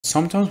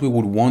sometimes we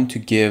would want to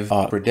give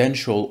a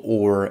credential,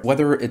 or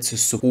whether it's a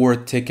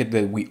support ticket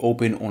that we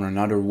open on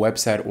another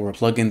website or a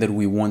plugin that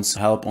we want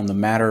help on the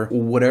matter,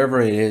 or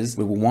whatever it is,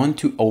 we want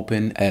to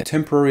open a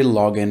temporary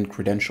login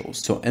credentials.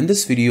 So in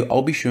this video,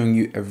 I'll be showing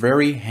you a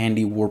very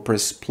handy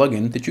WordPress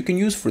plugin that you can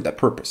use for that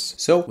purpose.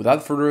 So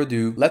without further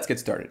ado, let's get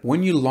started.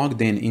 When you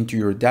logged in into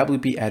your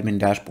WP admin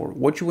dashboard,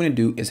 what you want to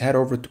do is head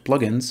over to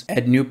plugins,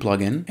 add new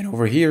plugin, and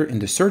over here in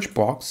the search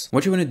box,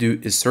 what you want to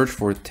do is search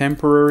for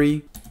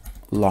temporary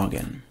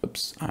login.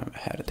 Oops, I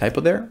had a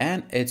typo there.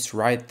 And it's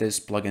right, this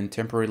plugin,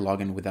 temporary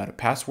login without a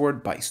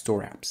password by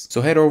Store Apps.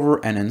 So head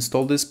over and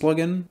install this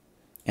plugin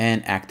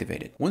and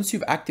activate it. Once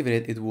you've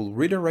activated it, will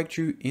redirect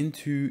you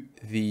into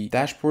the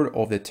dashboard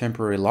of the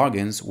temporary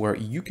logins, where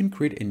you can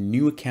create a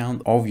new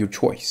account of your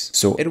choice.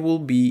 So it will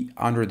be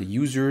under the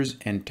users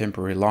and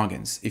temporary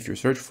logins if you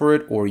search for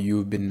it, or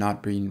you've been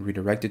not being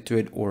redirected to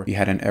it, or you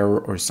had an error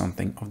or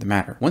something of the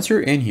matter. Once you're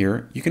in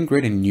here, you can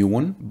create a new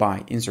one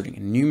by inserting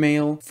a new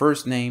mail,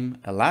 first name,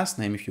 a last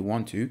name if you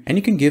want to, and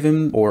you can give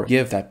him or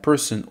give that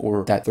person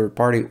or that third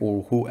party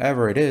or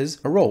whoever it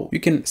is a role. You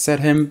can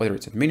set him, whether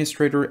it's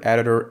administrator,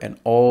 editor, and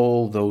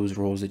all those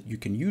roles that you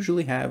can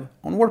usually have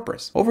on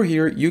WordPress. Over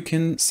here, you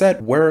can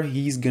set where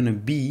he's gonna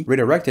be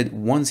redirected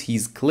once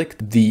he's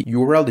clicked the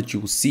URL that you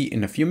will see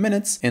in a few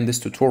minutes in this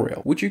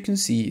tutorial, which you can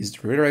see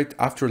is redirect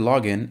after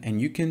login, and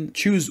you can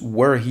choose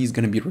where he's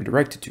gonna be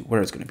redirected to,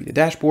 whether it's gonna be the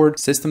dashboard,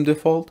 system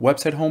default,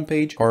 website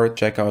homepage, cart,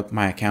 checkout,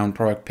 my account,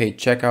 product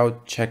page,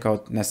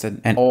 checkout, nested,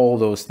 and all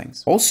those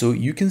things. Also,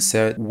 you can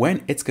set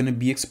when it's gonna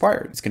be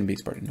expired. It's gonna be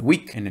expired in a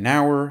week, in an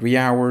hour, 3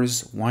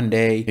 hours, 1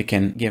 day. You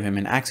can give him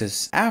an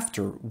access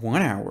after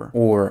 1 hour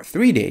or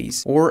 3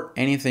 days, or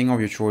anything of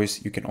your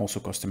choice. You can also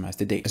customize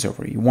the date as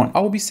over you want.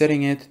 I will be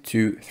setting it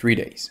to 3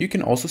 days. You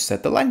can also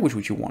set the language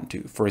which you want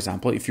to. For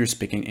example, if you're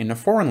speaking in a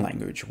foreign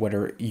language,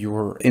 whether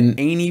you're in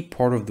any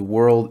part of the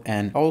world,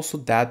 and also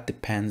that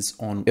depends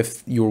on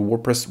if your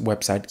WordPress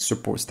website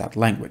supports that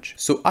language.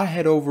 So I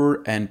head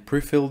over and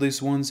pre-fill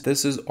these ones.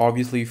 This is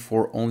obviously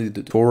for only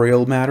the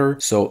tutorial matter,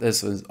 so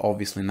this is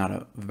obviously not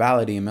a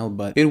valid email,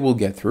 but it will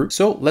get through.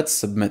 So let's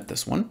submit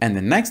this one. And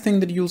the next thing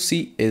that you'll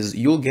see is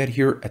you'll get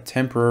here a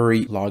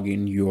temporary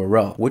login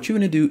URL. What you're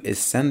going to do is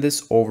send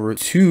this over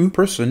to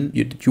person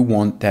that you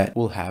want that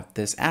will have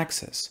this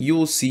access. You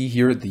will see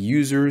here the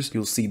users,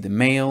 you'll see the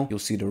mail, you'll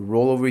see the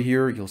role over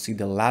here, you'll see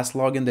the last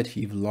login that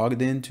he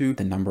logged into,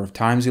 the number of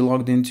times he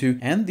logged into,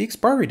 and the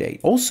expiry date.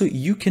 Also,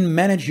 you can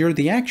manage here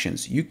the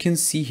actions. You can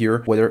see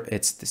here whether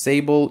it's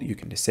disabled. You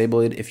can disable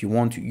it if you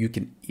want to. You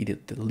can either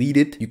delete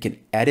it, you can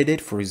edit it.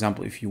 For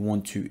example, if you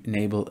want to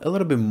enable a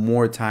little bit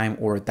more time,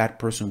 or that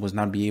person was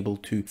not be able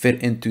to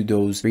fit into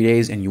those 3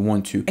 days and you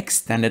want to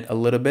extend it a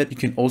little bit, you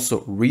can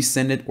also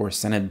resend it or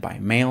send it by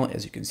mail,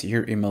 as you can see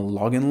here, email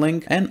login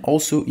link. And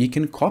also you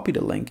can copy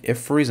the link if,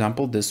 for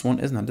example, this one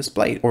is not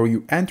displayed, or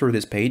you enter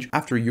this page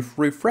after you've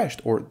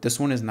refreshed, or this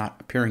one is not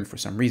appearing for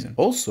some reason.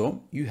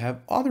 Also, you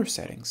have other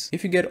settings.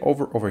 If you get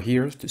over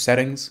here to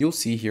settings, you'll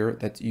see here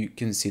that you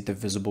can see the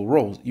visible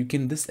roles. You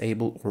can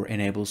disable or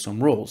enable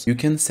some roles. You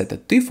can set the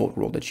default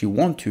role that you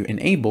want to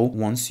enable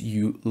once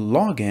you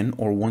log in,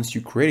 or once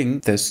you're creating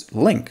this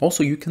link.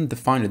 Also, you can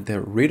define the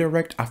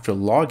redirect after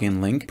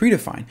login link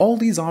predefined. All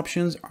these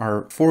options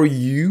are for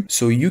you,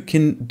 so you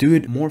can do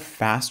it more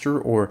faster,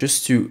 or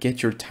just to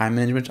get your time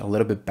management a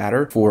little bit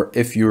better for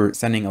if you're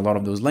sending a lot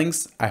of those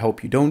links. I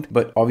hope you don't,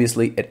 but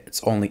obviously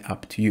it's only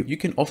up to you. You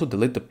can also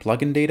delete the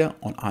plugin data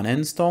on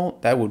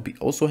uninstall. That would be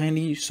also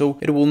handy, so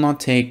it will not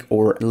take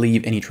or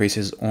leave any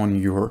traces on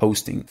your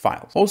hosting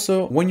files.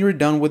 Also, when you're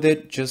done with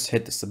it, just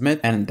hit the submit,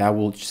 and that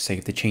will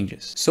save the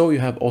changes. So you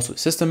have also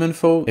system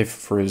info. If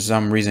for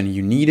some reason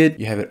you need it,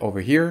 you have it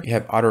over here. You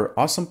have other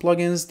awesome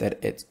plugins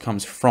that it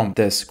comes from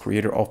this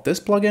creator of this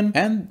plugin.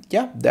 And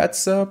yeah,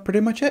 that's pretty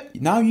much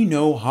it. Now you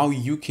know how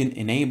you can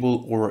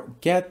enable or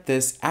get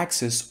this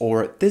access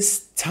or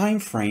this time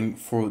frame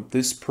for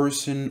this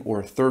person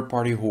or third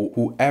party,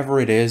 whoever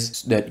it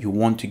is that you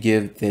want to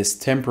give this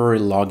temporary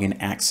login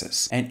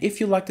access. And if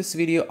you like this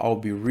video, I'll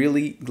be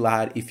really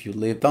glad if you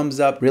leave thumbs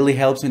up. Really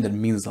helps me. That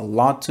means a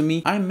lot to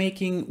me. I'm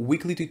making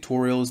weekly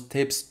tutorials,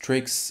 tips,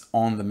 tricks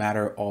on the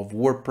matter of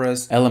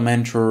WordPress,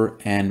 Elementor,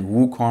 and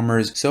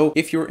WooCommerce. So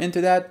if you're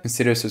into that,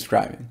 consider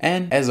subscribing.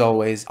 And as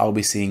always, I'll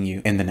be seeing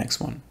you in the next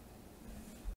one.